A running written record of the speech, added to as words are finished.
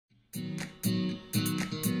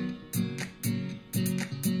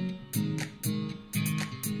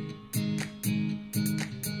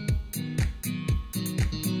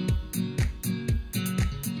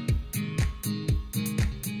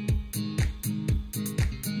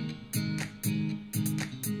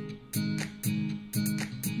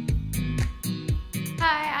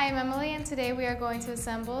again, today we are going to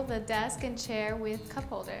assemble the desk and chair with cup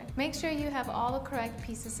holder. Make sure you have all the correct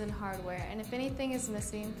pieces and hardware, and if anything is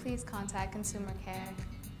missing, please contact consumer care.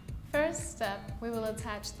 First step, we will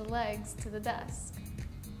attach the legs to the desk.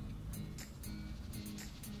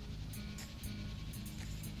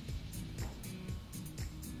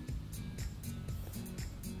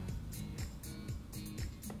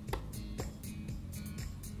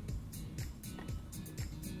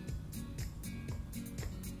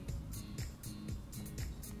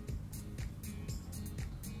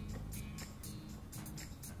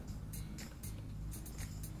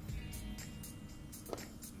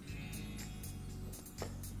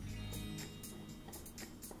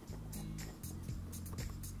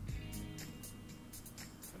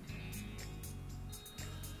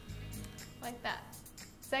 Like that.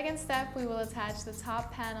 Second step, we will attach the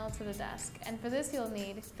top panel to the desk, and for this you'll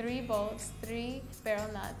need 3 bolts, 3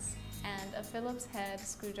 barrel nuts, and a Phillips head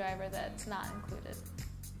screwdriver that's not included.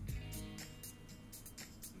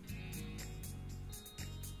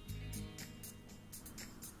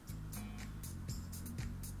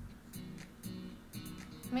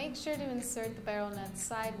 Make sure to insert the barrel nuts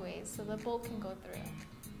sideways so the bolt can go through.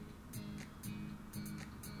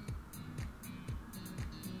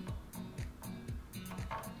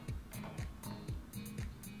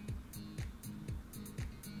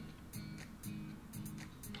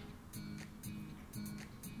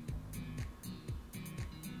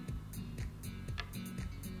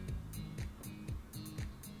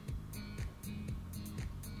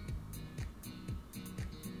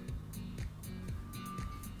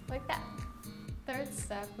 Like that. Third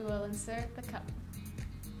step, we will insert the cup.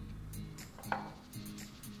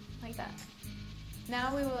 Like that.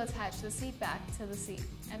 Now we will attach the seat back to the seat,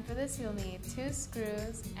 and for this you'll need 2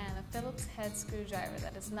 screws and a Phillips head screwdriver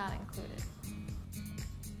that is not included.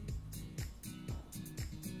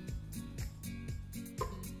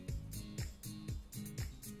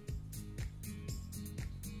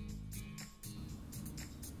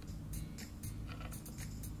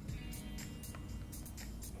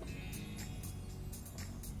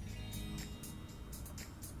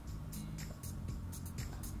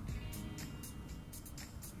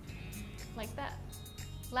 Like that.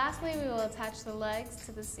 Lastly, we will attach the legs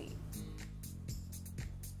to the seat.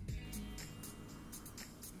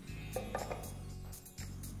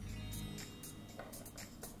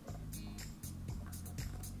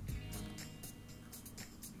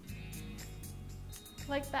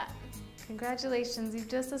 Like that. Congratulations, you've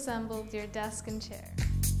just assembled your desk and chair.